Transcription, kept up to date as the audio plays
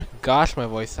Gosh, my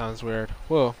voice sounds weird.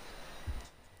 Whoa.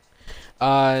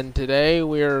 And today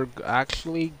we're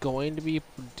actually going to be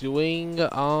doing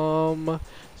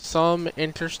some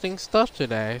interesting stuff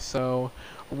today. So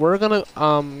we're gonna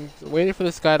waiting for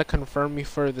this guy to confirm me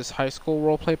for this high school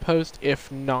roleplay post.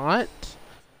 If not,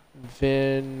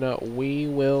 then we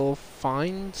will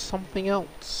find something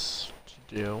else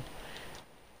to do.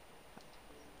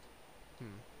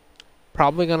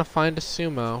 Probably gonna find a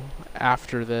sumo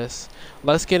after this.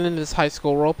 Let's get into this high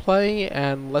school roleplay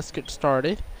and let's get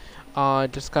started.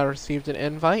 Just got received an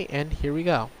invite and here we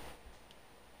go.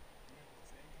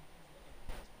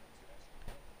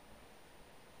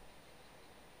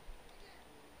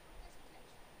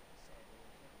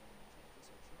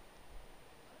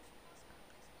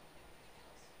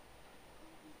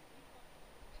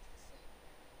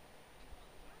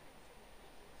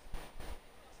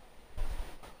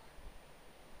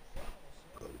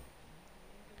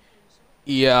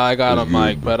 Yeah, I got a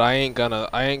mic, but I ain't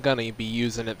gonna be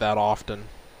using it that often.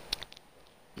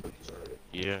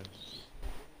 Yeah.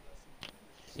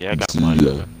 Yeah, I got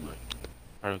mine.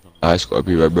 High school, I'll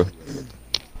be right, bro.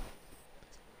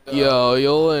 Yo,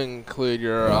 you'll include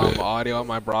your audio on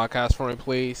my broadcast for me,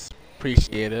 please.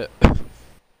 Appreciate it.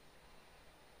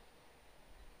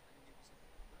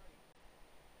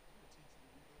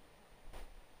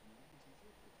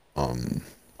 I'm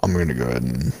gonna go ahead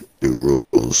and do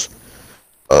rules.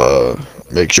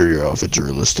 Make sure your outfits are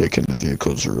realistic and the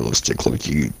vehicles are realistic. Like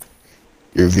your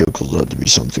vehicles have to be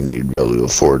something you'd be able to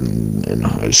afford in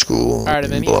high school. Alright,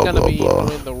 and then he's gonna be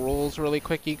doing the rules really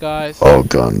quick, you guys. All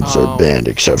guns are banned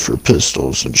except for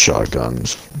pistols and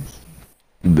shotguns.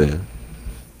 Banned.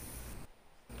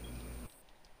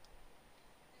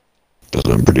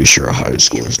 Because I'm pretty sure a high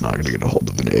school is not gonna get a hold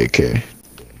of an AK.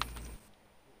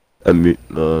 I mean,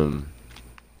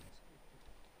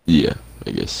 yeah,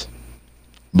 I guess.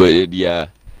 But yeah,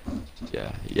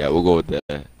 we'll go with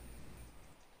that.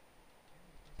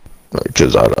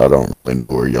 Because I don't really know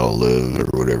where y'all live or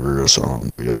whatever, so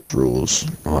we have rules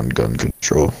on gun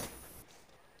control.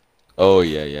 Oh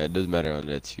yeah, it doesn't matter on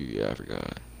that too. Yeah, I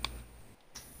forgot.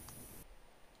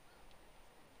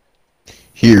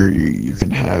 Here, you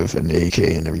can have an AK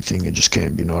and everything, it just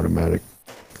can't be an automatic.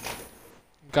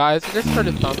 Guys, it just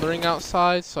started thundering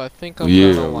outside, so I think I'm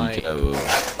Yeah, gonna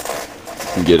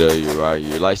we can get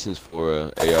your license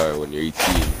for AR when you're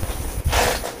 18.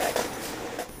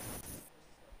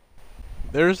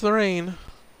 There's the rain.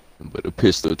 But a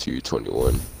pistol till you're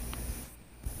 21.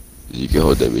 You can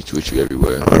hold that bitch with you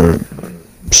everywhere. Alright,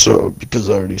 so because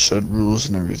I already said rules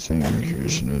and everything,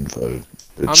 here's an invite.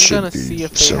 I'm gonna see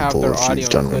if they have their audio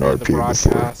included in the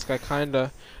broadcast. I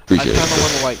kinda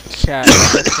wanna like chat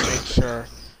just to make sure.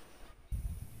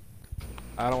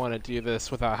 I don't wanna do this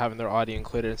without having their audio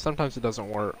included, and sometimes it doesn't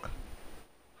work.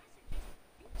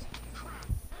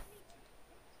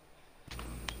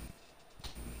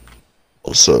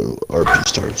 Also, RP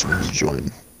starts when you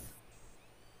join.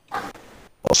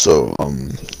 Also,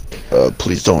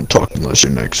 please don't talk unless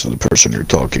you're next to the person you're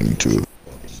talking to.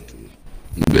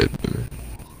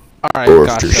 Alright, Or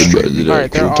gotcha. if you're straight,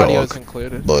 Alright, their audio's talk,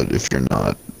 included. but if you're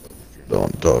not,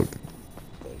 don't talk.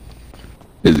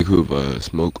 Is it cool if I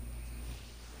smoke?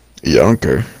 Yeah, I don't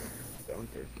care.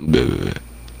 I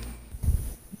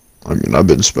mean, I've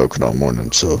been smoking all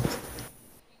morning, so.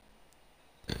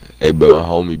 Hey, bro, my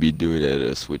homie be doing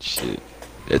that Switch shit.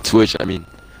 That Twitch, I mean,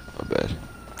 my bad.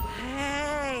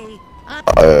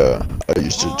 I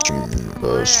used to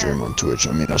stream on Twitch.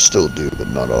 I mean, I still do, but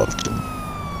not often.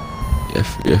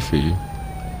 Yeah, for you.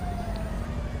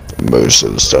 Most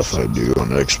of the stuff I do on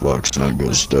Xbox now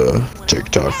goes to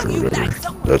TikTok or whatever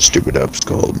that stupid app's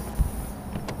called.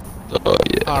 Oh,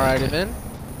 yeah. Alrighty then.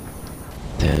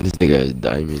 Damn, this nigga has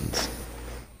diamonds.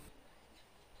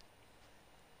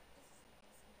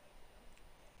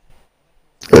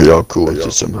 Are y'all cool with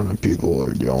this amount of people,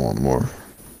 or do y'all want more?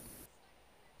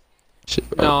 Shit,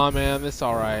 Nah, man, this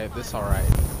alright. This alright.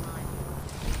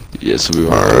 Yeah, so we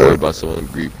won't worry about someone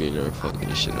griefing or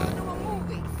fucking shit up.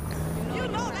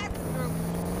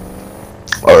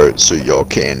 Alright, so y'all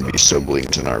can be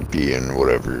siblings in RP and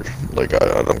whatever. Like,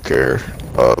 I don't care.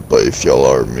 But if y'all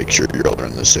are, make sure y'all are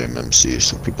in the same MC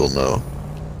so people know.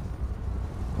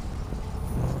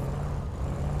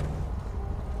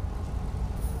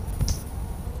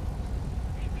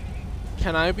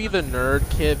 Can I be the nerd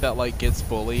kid that like gets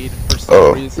bullied for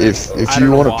some reason? If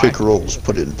you want to pick roles,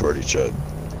 put it in party chat.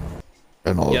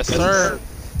 And all. Yes, sir.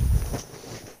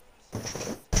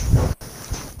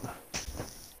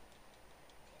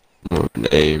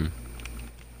 Name.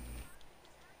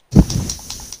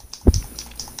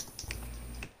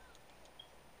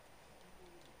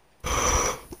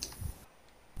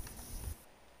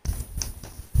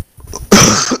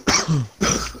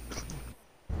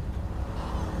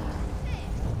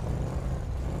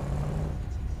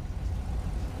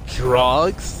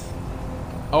 drugs?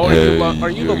 Oh, are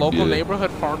you the local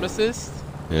neighborhood pharmacist?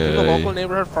 Yeah. You the local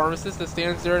neighborhood pharmacist that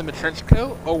stands there in the trench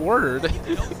coat? Oh, word.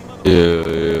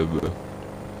 Yeah, bro.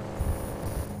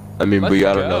 I mean, but Let's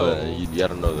y'all don't know go. that. Y'all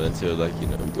don't know that until, like, you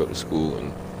know, you go to school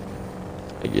and,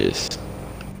 I guess.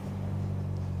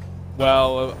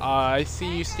 Well, I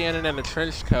see you standing in a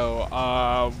trench coat.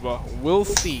 We'll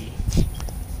see.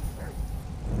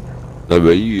 No,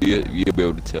 but you'll be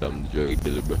able to tell I'm the drug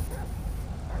dealer, bro.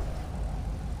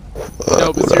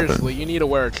 No, but What happened? seriously, you need to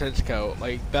wear a trench coat.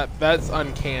 Like, that's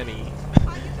uncanny.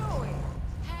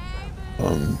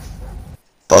 If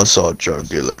I saw a drug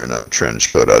dealer in a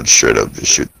trench coat, I'd straight up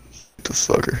just shoot the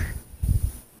fucker.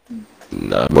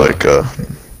 Nah, bro. Like,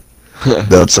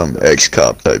 that's some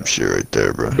ex-cop type shit right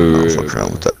there, bro. I don't fuck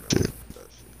around with that shit.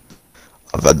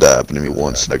 I've had that happen to me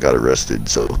once and I got arrested,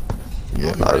 so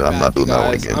yeah, I'm not doing that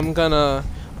one again.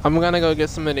 I'm gonna go get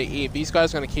something to eat. These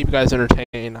guys are gonna keep you guys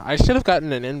entertained. I should have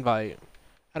gotten an invite.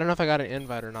 I don't know if I got an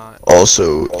invite or not.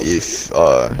 Also, if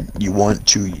you want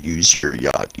to use your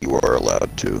yacht, you are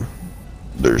allowed to.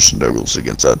 There's no rules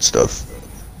against that stuff.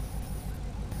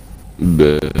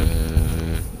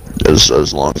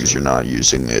 As long as you're not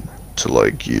using it to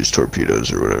like use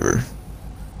torpedoes or whatever.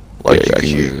 Like you can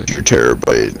use your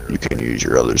terabyte, you can use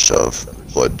your other stuff,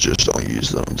 but just don't use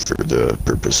them for the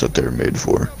purpose that they're made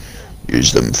for.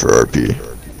 Use them for RP.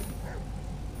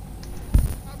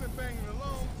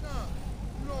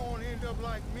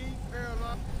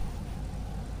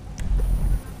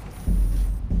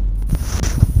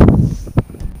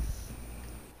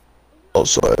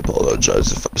 Also, I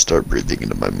apologize if I start breathing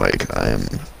into my mic. I am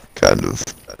kind of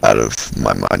out of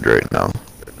my mind right now.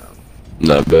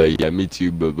 Nah, but yeah, me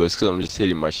too, but it's cause I'm just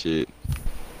hitting my shit.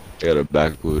 I got a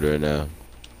backwood right now.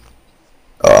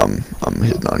 I'm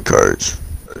hitting on cards.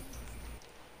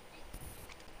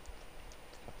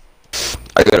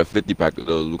 I got a 50 pack of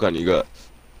those. What kind you got?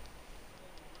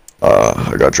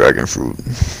 I got dragon fruit.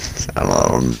 I don't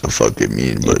know what the fuck it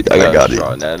means, but I got it.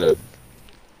 Nana.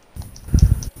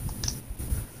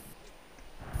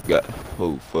 Got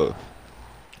fuck.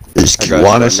 Is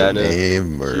Kiwanis a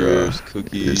name or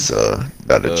cookies,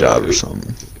 got a job or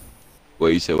something?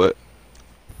 Wait, you said what?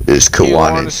 Is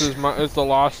Kiwanis is the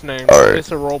last name. Alright.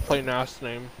 It's a roleplay last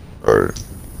name. Or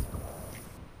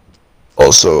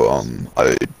also,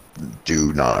 I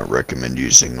do not recommend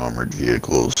using armored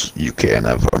vehicles. You can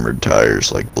have armored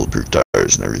tires, like bulletproof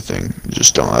tires and everything. You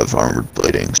just don't have armored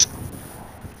platings.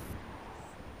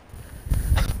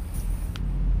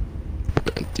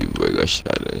 Dude, boy got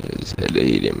shot in his head.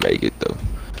 He didn't make it though.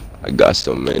 I got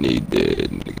so many dead.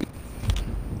 Nigga.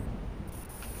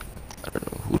 I don't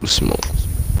know who to smoke.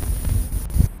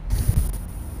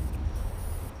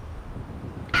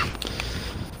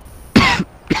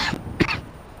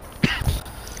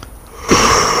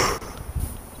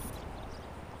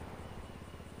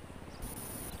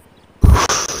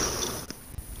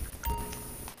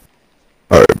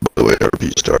 Alright, by the way,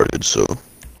 RP started, so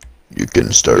you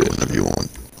can start whenever you want.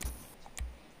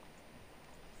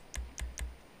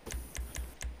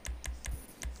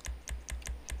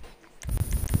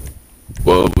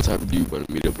 Well, what time do you want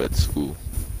to meet up at school?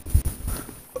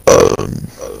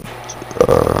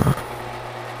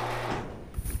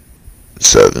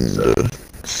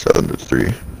 7 to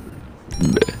 3.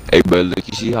 Hey, but look,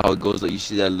 you see how it goes? Like, you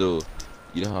see that little,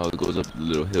 you know how it goes up the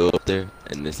little hill up there,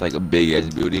 and it's like a big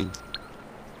ass building.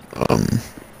 I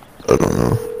don't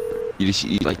know. You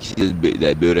see that big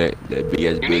ass building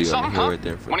on the hill right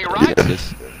there. When you arrive,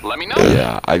 let me know.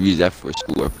 Yeah, I've used that for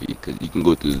school RP because you can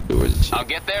go through the doors and shit. I'll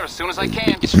get there as soon as I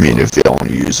can. I mean, if you don't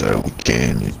use that, we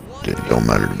can. It don't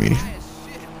matter to me.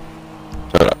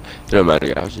 Shut up. It don't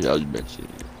matter. I was just been shit.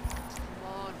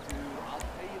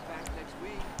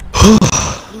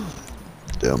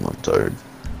 Damn, I'm tired.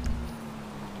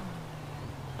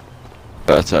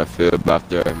 That's how I feel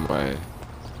after my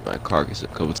carcass a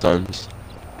couple times.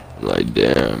 I'm like,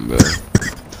 damn, bro.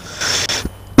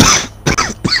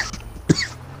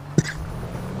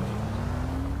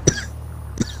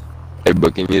 Hey,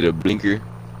 but can you hit a blinker?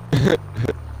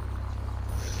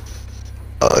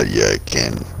 Yeah, I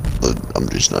can, but I'm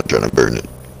just not trying to burn it.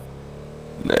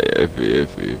 Nah, yeah, if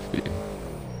you.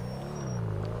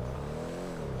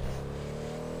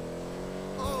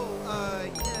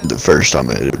 The first time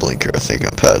I hit a blinker, I think I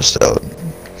passed out.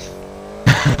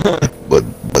 but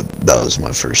that was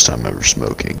my first time ever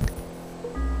smoking.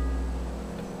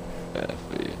 Yeah, I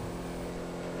feel you.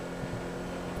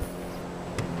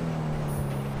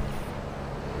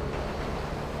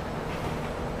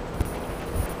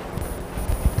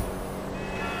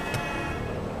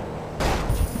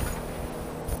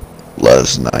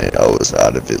 last night, I was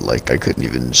out of it. Like, I couldn't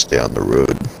even stay on the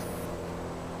road.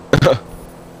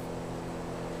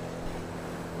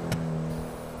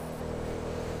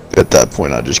 At that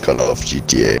point, I just got off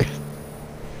GTA.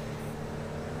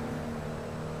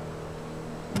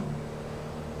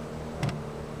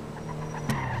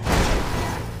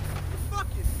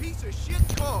 Fucking piece of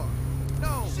shit car.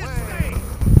 No way.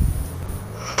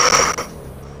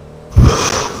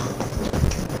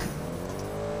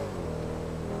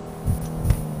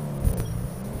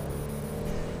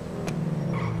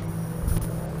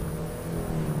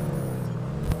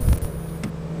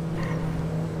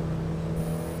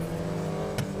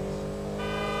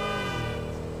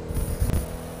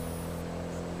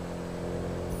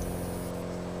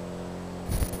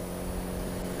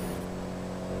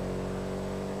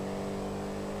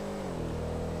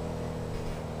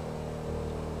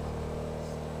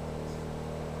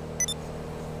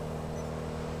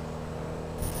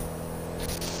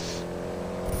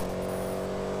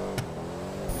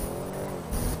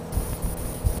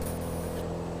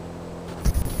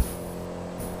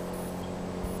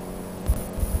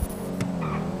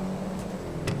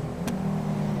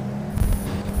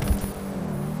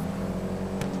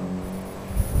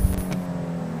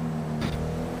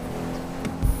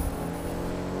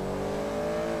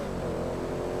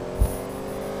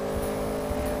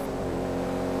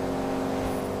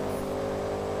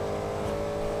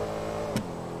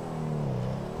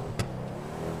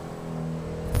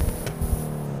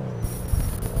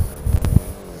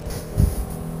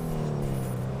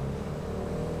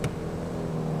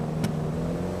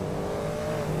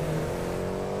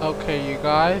 Okay, you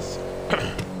guys.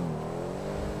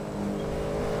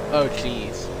 Oh,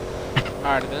 jeez.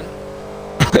 Alright then.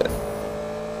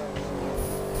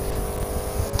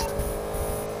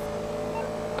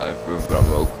 I feel from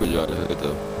real quick on the hood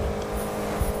though.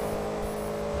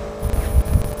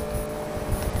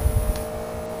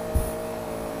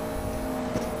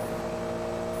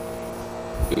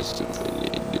 It's too many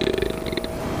dead, nigga.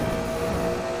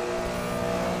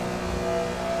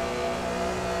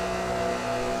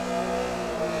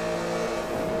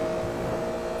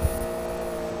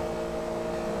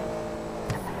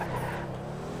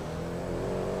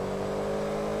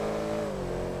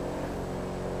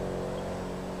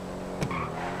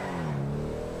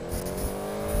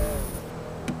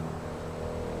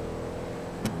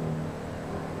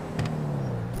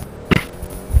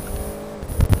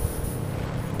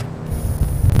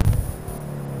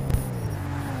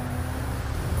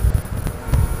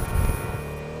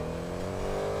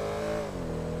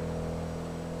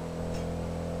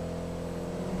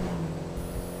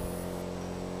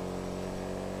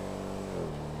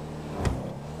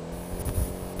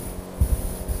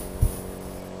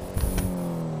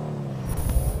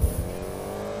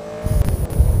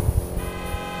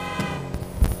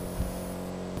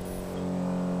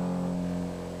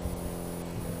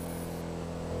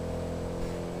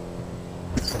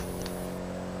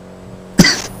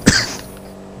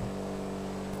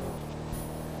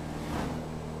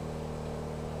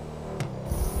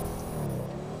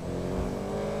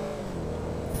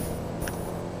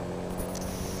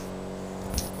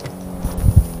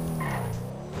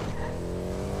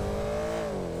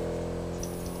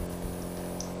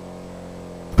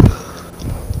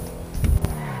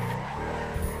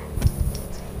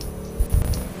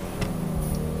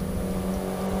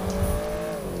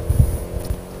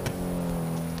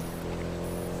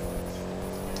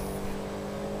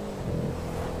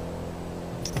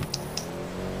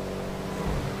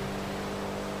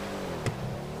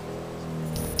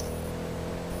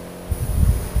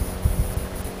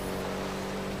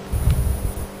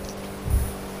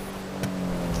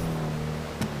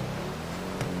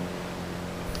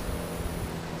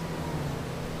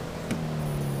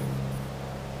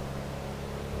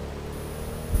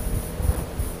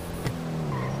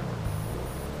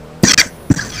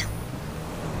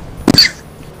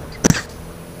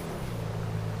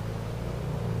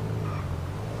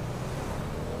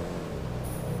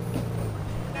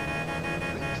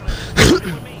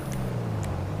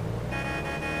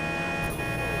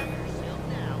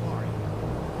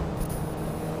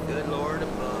 Good Lord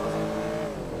above.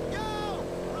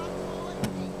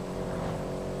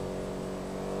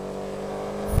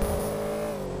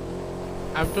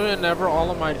 I'm doing never all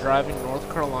of my driving North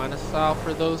Carolina style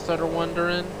for those that are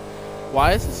wondering.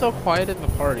 Why is it so quiet in the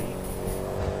party?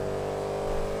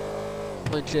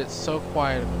 Legit so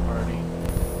quiet in the party.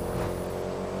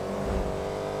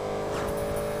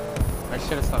 I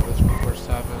should have stopped at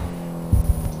 24/7.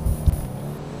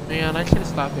 Man, I should have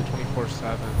stopped at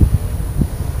 24/7.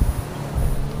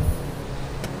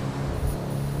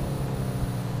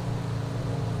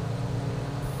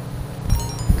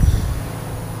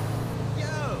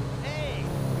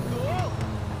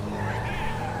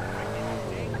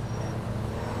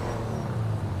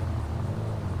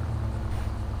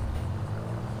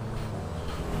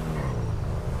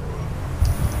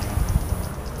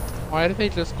 Why did they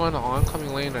just go into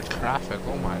oncoming lane of traffic?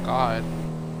 Oh my god.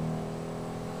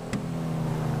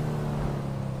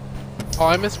 Oh,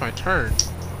 I missed my turn.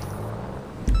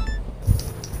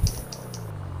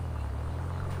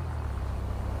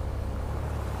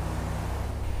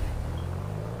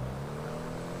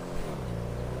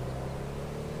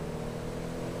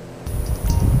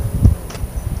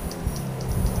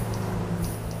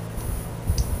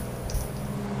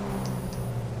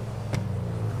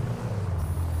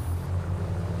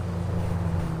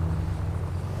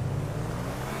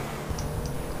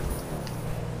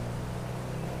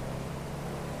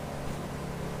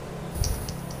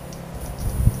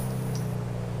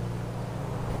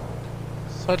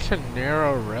 Such a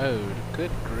narrow road.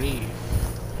 Good grief.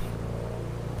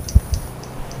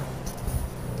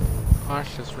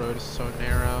 Gosh, this road is so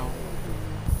narrow.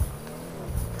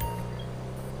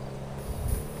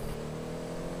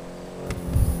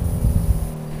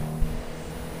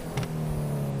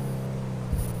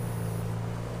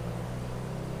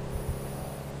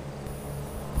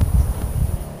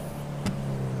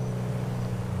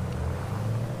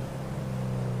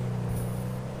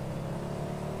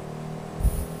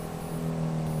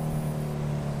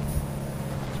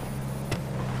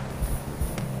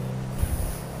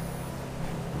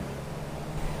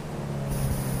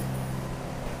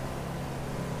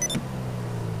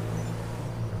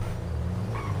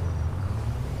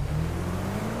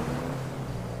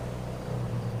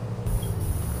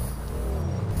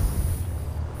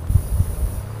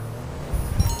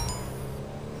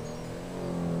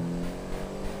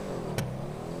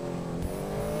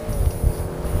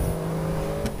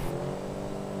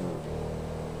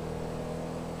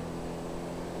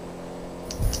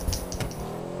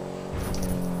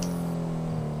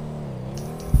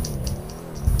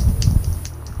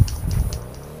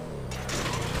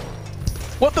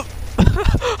 What the?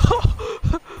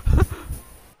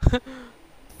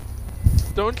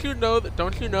 Don't you know that?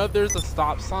 Don't you know there's a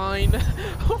stop sign?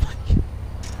 Oh my god.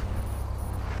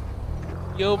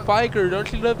 Yo, biker,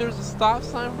 don't you know there's a stop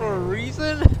sign for a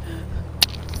reason?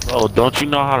 Bro, don't you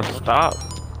know how to stop?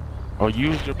 Or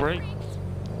use your brakes?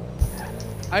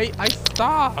 I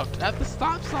stopped at the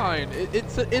stop sign.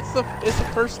 It's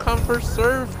a first come first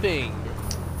serve thing.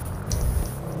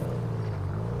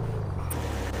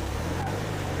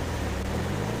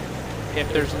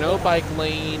 If there's no bike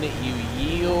lane, you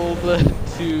yield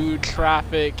to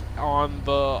traffic on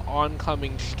the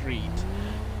oncoming street.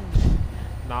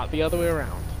 Not the other way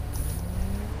around.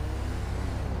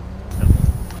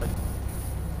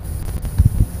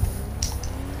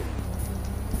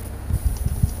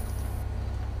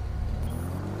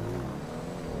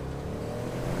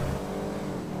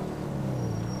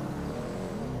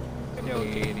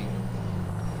 Tailgating.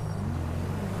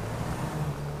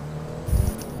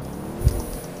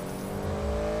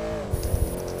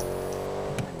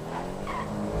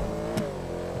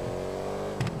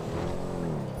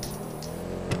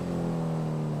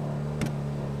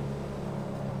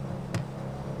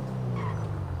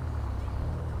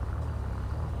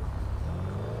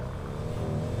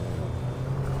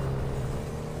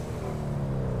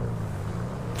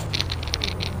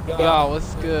 Yo,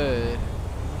 what's good?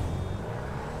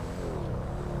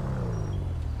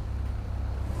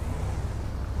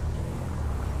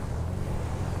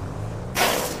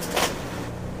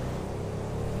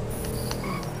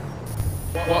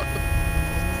 What the?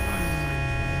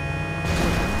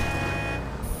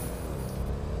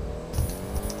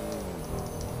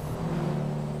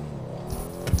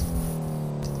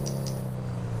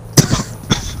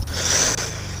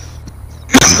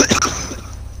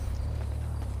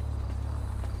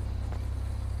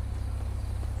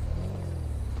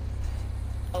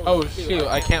 Oh shoot,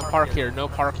 I can't park here. No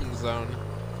parking zone.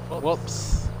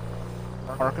 Whoops.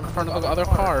 Park in front of the other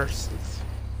cars.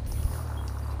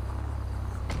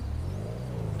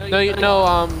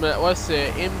 No, what's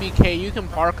it? MBK, you can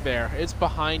park there. It's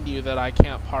behind you that I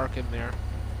can't park in there.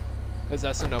 Cause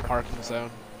that's a no parking zone.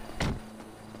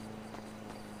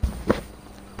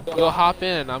 Go hop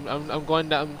in. I'm going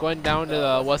down to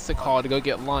the, what's it called, to go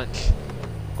get lunch.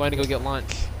 Going to go get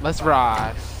lunch. Let's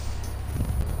ride.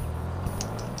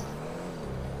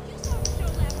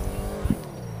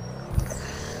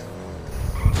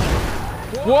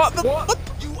 What the? What?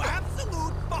 You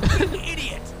absolute fucking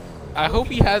idiot! I hope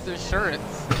he has insurance.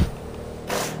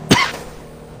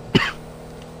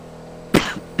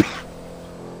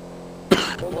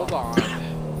 Hold on.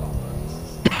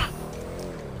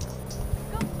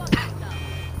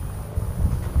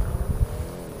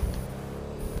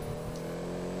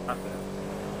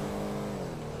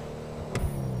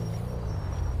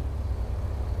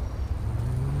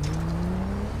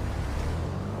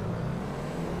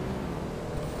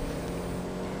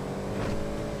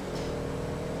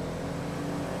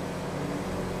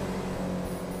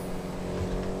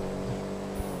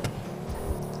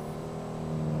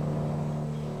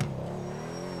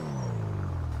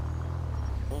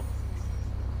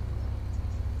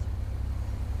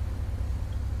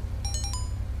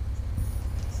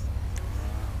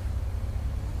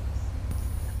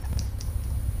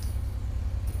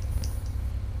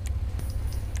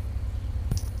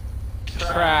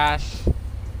 trash.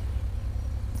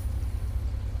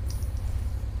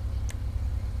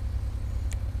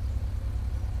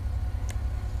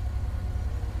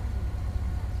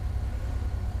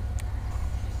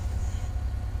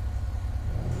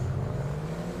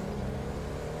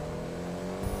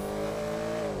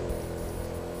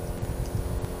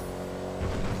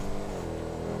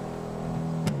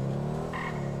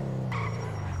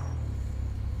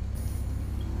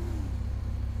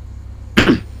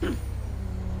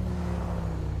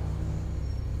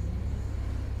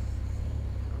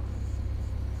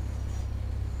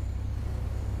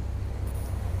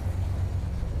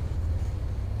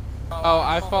 Oh,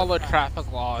 I follow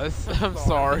traffic laws. I'm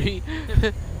sorry.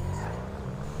 If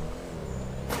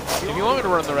you want me to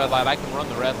run the red light, I can run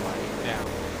the red light. Yeah.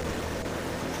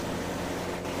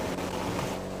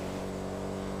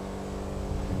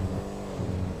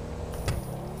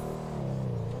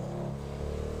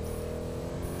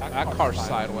 That car's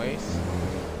sideways.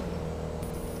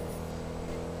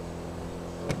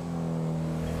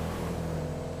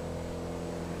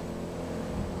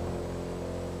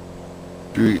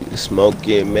 Street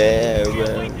smoking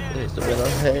marijuana. It's the middle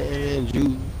hand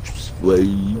juice. Way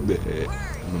back.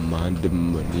 My mind, the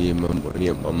money, and my money,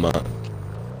 and my mind.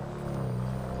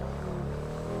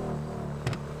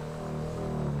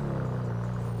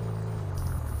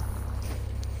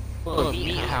 Oh,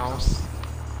 meat house.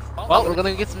 Well, we're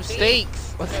gonna get some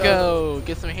steaks. Let's go.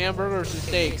 Get some hamburgers, some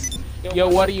steaks. Yo,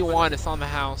 what do you want? It's on the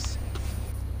house.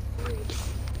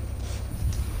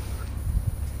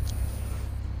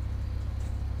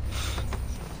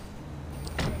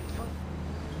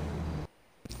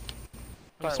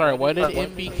 I'm sorry, what did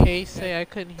MBK say? I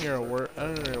couldn't hear a word. I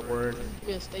don't know a word.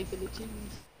 Yeah, steak with the cheese.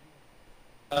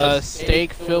 A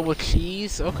steak filled with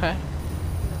cheese? Okay.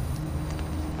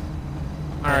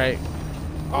 Alright.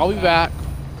 I'll be back.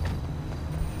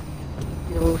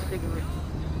 Yo, cigarette.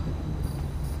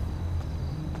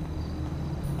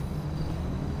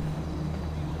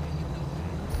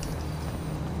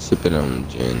 Sipping on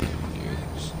gin.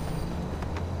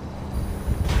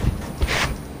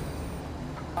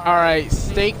 Alright,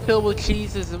 steak filled with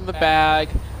cheese is in the bag.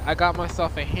 I got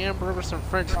myself a hamburger, some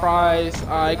french fries.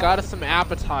 I got us some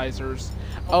appetizers.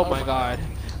 Oh my god.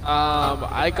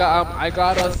 I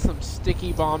got us some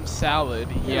sticky bomb salad.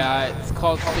 Yeah, it's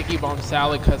called sticky bomb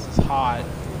salad because it's hot.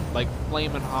 Like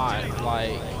flaming hot.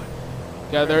 Like,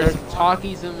 yeah, there's some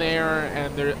Takis in there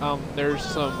and there's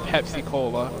some Pepsi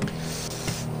Cola.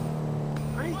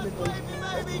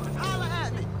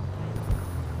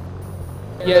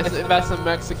 Yes, that's a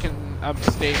Mexican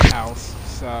steakhouse,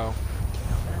 so.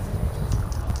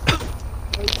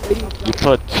 You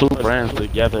put two brands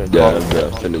together. Yeah,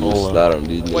 finna go slide on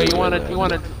these. Wait, you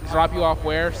wanna drop you off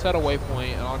where? Set a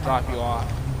waypoint and I'll drop you off.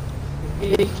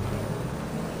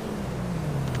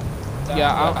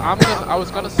 Yeah, I was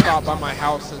gonna stop by my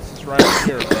house since it's right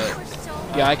here, but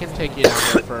yeah, I can take you down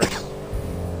there first.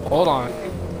 Hold on.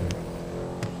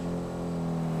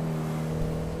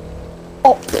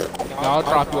 Yeah, I'll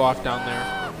drop you off down there.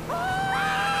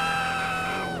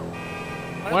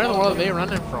 Where in the world are they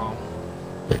running from?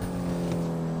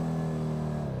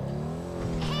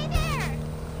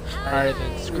 Alright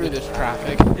then, screw this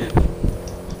traffic.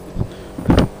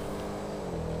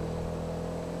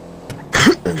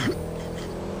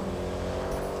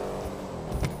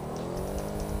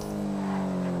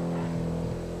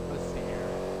 Let's see here.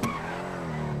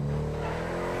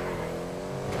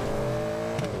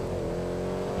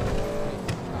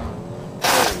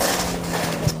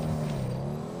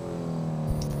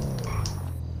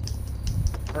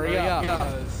 Hurry up,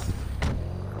 cuz.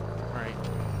 Alright.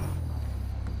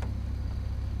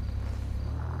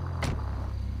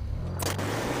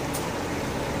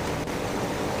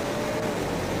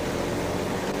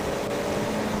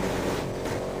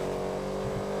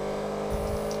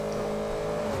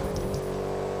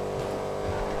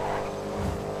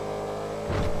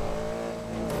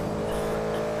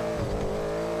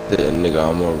 That nigga,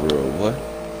 I'm a real what?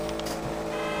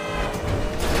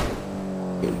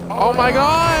 Oh my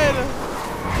god!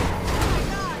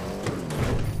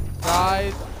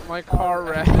 Guys, my car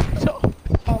wrecked.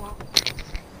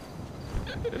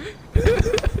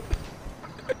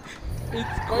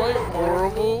 It's quite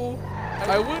horrible.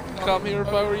 I wouldn't come here if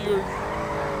I were you.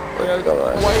 It's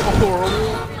quite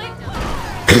horrible.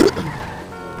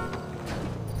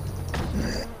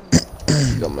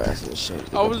 Dumbass and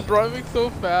shit. I was driving so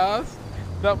fast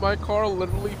that my car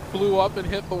literally flew up and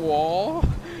hit the wall.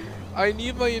 I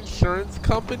need my insurance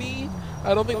company.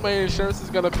 I don't think my insurance is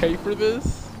gonna pay for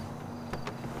this.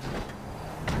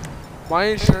 My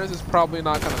insurance is probably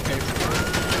not gonna pay for this.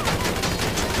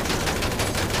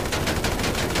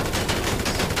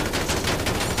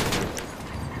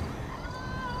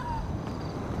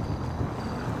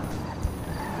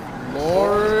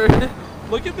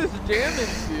 Look at this damage,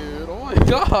 dude. Oh my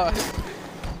god.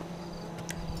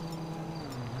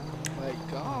 My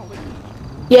golly.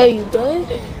 Yeah, you good?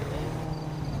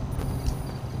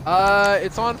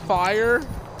 It's on fire.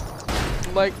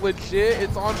 Like, legit,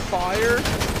 it's on fire.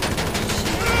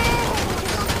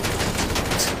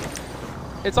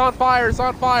 It's on fire, it's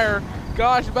on fire.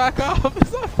 Gosh, back up.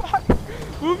 It's on fire.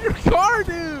 Move your car,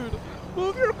 dude.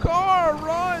 Move your car.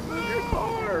 Run. Move your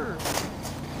car.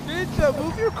 Ninja,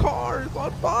 move your car. It's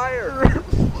on fire.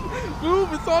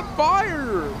 Move, it's on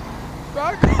fire.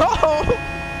 Back up.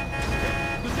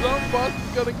 The dumb bus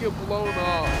is gonna get blown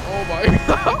up. Oh my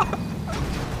god.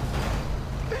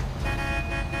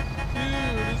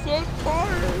 Dude, it's on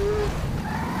fire.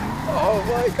 Oh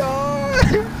my god.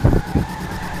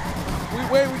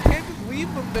 Wait, we can't just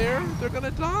leave them there. They're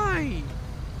gonna die.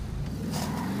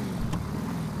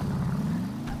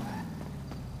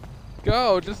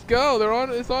 Go, just go.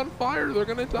 It's on fire. They're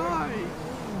gonna die.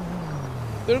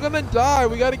 They're gonna die.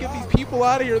 We gotta get these people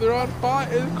out of here. They're on fire.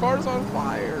 The car's on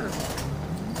fire.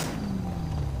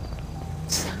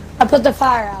 I put the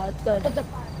fire out. It's good.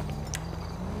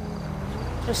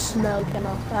 Just smoking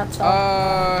off. That's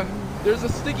all. There's a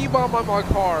sticky bomb on my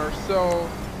car, so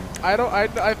I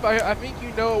think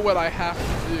you know what I have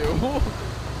to do.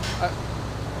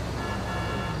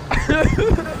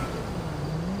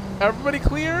 Everybody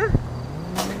clear?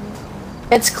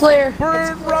 It's clear.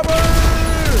 Burn rubber!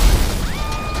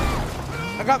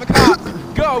 I got the cops.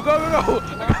 Go, go, go, go!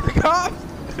 I got the cops.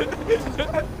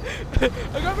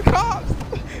 I got the cops.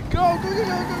 Go, go, go,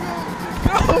 go, go,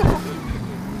 go! Go!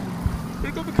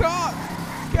 Here go the cops.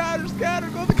 Scatter, scatter,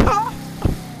 go the cops.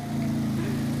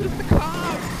 It's the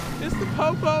cops. It's the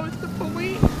popo. It's the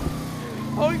police.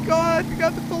 Oh my god, you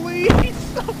got the police.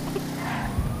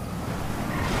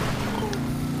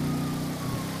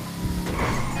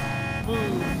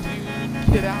 Move,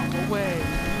 dude. Get out of the way.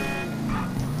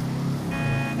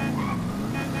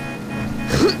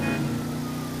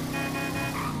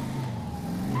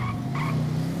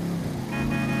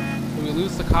 Did we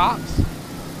lose the cops?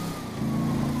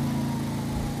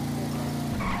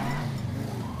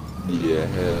 Yeah,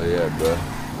 hell yeah, bro.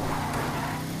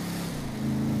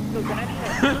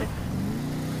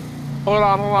 Hold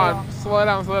on, hold on. Slow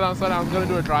down, slow down, slow down. I'm gonna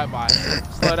do a drive-by.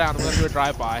 Slow down, I'm gonna do a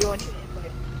drive-by.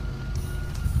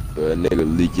 Bro,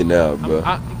 nigga leaking out, bro.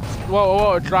 Whoa,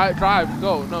 whoa, drive,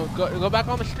 go. No, go back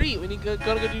on the street. We need to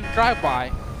go do the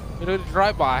drive-by. We do the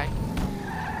drive-by.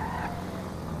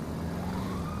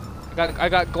 I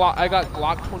got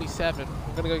Glock 27.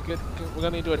 We're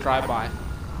gonna do a drive-by. I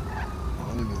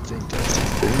don't even think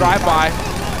that. Drive-by.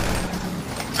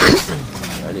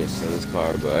 I didn't sell this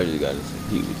car, but I just got to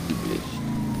compete with you, bitch.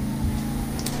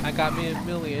 I got me a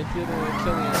million, chilling,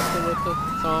 still with the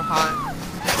so high.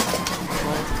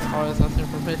 Always listening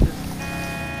for pictures.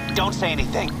 Don't say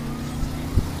anything.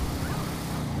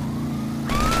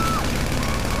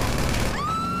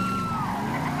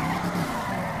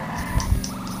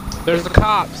 There's the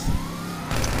cops.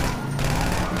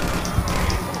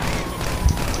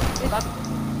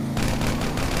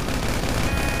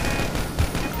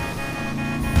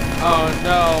 Oh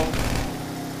no.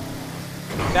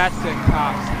 That's it,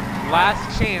 cops. Last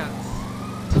chance.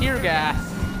 Tear gas.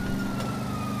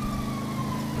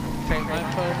 Take my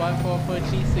 4x4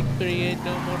 G63 and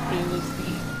no more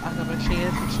fearlessly. I have a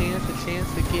chance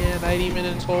again. Not even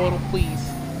in total, please.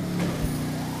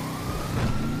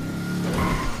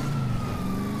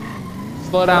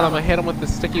 Slow down, I'm gonna hit him with the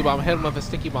sticky bomb.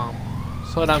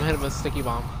 Slow down, hit him with the sticky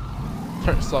bomb.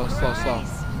 Turn, slow.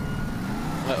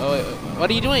 Wait, what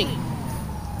are you doing?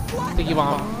 Sticky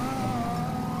bomb.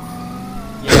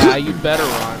 Yeah, you better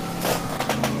run.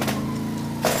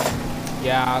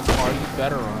 Yeah, car, you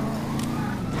better run.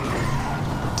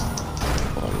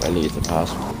 Oh, I need the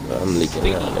possible, bro. I'm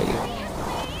leaking out, nigga.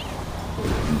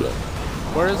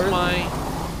 Where's my,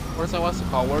 what's it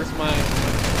called? Where's my,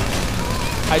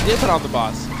 I did put on the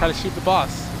bus. Trying to shoot the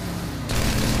bus.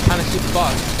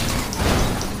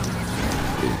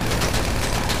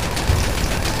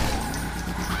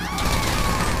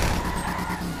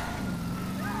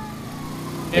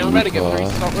 Yeah, we're about to get 3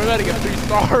 stars. We're about to get 3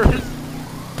 stars.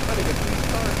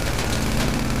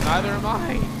 Neither am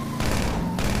I.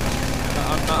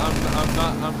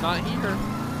 I'm not here.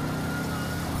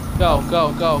 Go.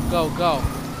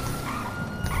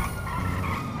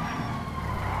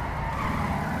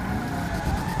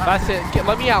 That's it.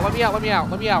 Let me out.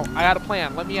 I got a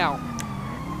plan. Let me out.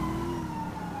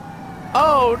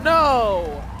 Oh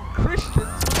no!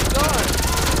 Christian's done.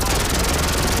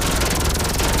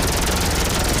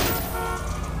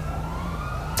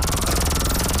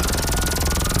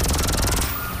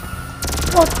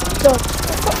 What the?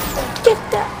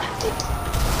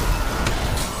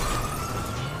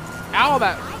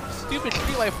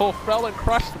 like fell and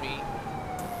crushed me.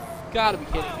 You gotta be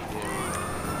kidding me, dude.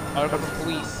 Oh, remember the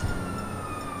police.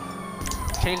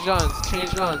 Change guns,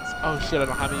 change guns. Oh shit, I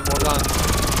don't have any more guns.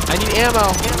 I need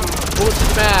ammo. Bullets in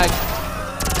the mag.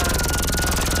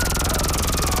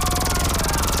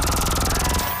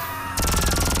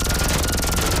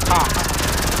 Top.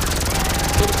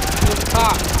 Kill the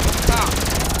top. Top.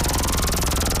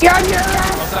 You're on your I'm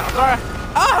ass. sorry.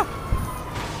 Ah!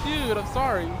 Dude, I'm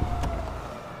sorry.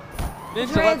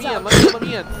 Ninja, let me in. Let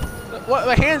me in.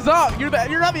 What? Hands up! You're not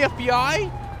the FBI.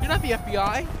 You're not the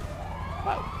FBI.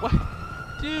 What?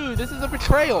 Dude, this is a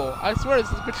betrayal. I swear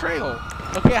this is betrayal.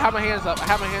 Okay, I have my hands up. I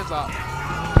have my hands up.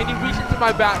 Can you reach into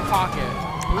my back pocket?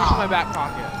 Reach into my back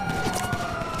pocket.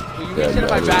 Will you reach into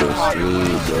my back pocket?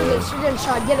 You're getting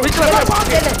shot. Get it. Reach into my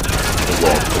pocket. Get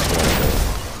it.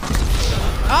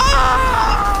 Ah!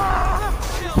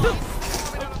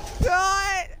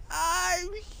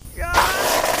 God!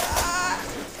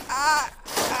 I'm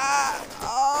shot!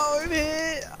 Oh, I'm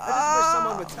hit! I just wish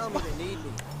someone would tell me they need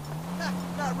me.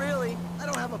 Not really. I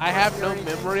don't have a. I have no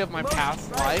memory of my past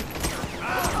life.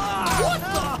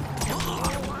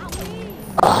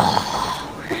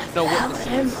 No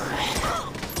witnesses.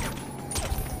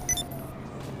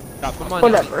 Drop the money.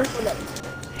 Whatever.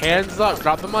 Hands up,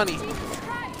 drop the money.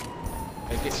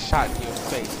 I get shot in your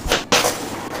face.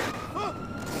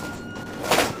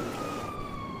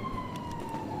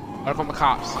 Or from the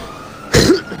cops.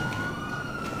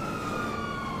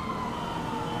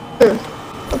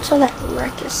 Looks like that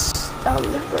wreck is down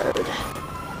the road.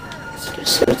 Let's go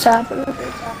see what's happening.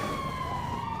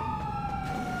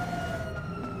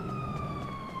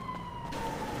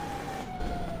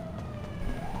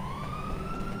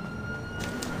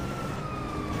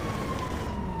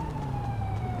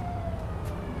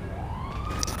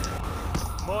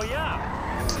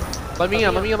 Let me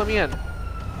in, let me in, let me in.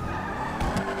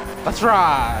 Let's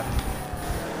ride.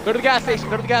 Go to the gas station,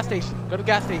 go to the gas station, go to the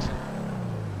gas station.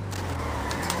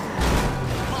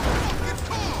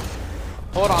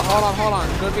 Hold on, hold on, hold on.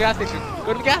 Go to the gas station.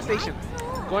 Go to the gas station.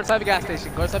 Go inside the gas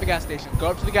station. Go inside the gas station. Go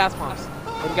up to the gas pumps.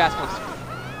 Go to the gas pumps.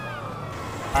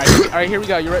 Alright, here we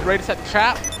go. You ready to set the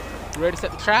trap? You ready to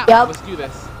set the trap? Yep. Let's do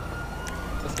this.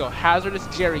 Let's go. Hazardous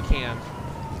jerry can.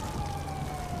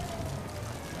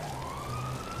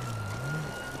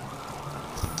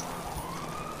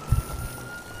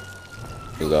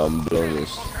 Nigga, I'm blown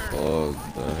as fuck,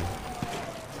 man.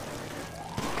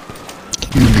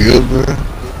 You good, bro?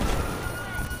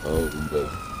 Oh, bro.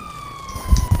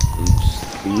 I'm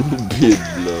stupid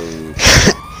blown.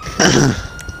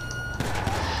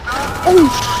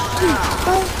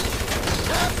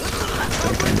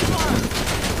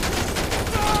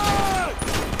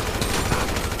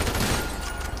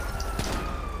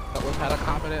 That was had a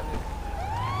cop in it.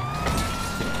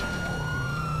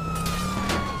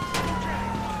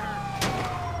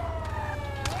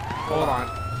 Hold on.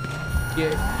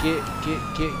 Get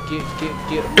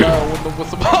low when the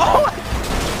whistle.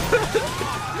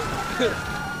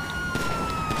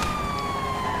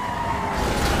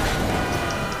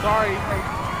 Sorry.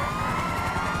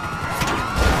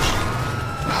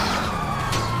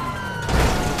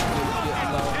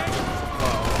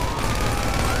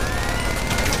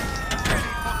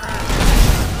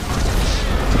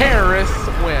 Terrorists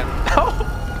win.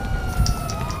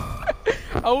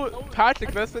 Oh,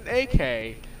 Patrick, that's an AK.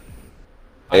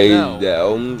 Hey, that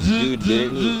almost dude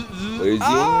didn't he? What is he?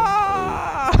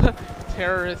 Ah!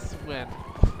 Terrorists win.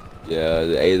 Yeah,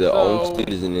 the almost dude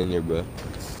isn't in here, bro.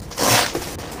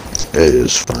 Hey,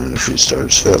 it's fine if he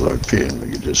starts LRPing,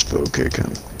 we can just vote kick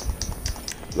him.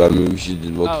 But I mean, we should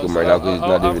just vote him right now because he's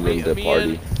not even in the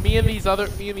party. Me and these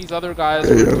other guys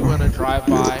are doing a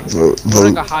drive-by. Vote, We're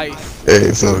like a heist.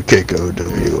 hey, vote kick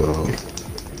OWO.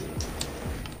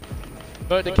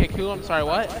 Vote to kick who? I'm sorry,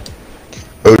 what?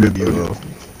 OWO.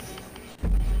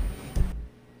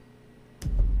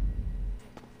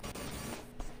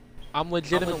 I'm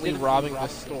legitimately robbing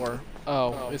this store.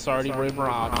 Oh, it's already been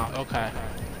robbed. Okay.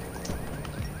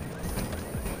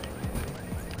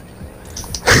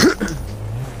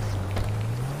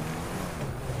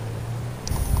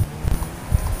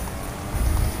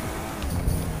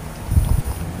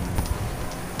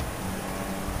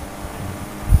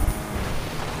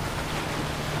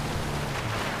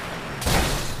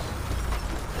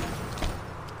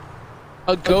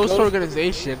 A ghost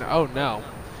organization? Oh no.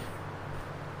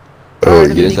 Oh,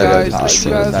 Thank yeah. you guys.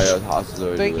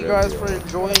 Thank Thank you guys for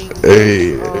enjoying.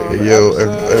 Hey, yo,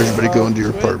 episode everybody go of into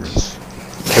your Twitch. apartments.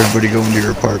 Everybody go into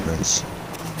your apartments.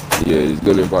 Yeah, it's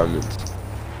good environment.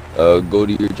 Go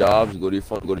to your jobs, go to your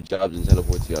phone, go to jobs and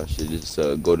teleport to y'all shit. Just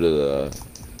go to the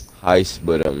heist,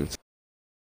 but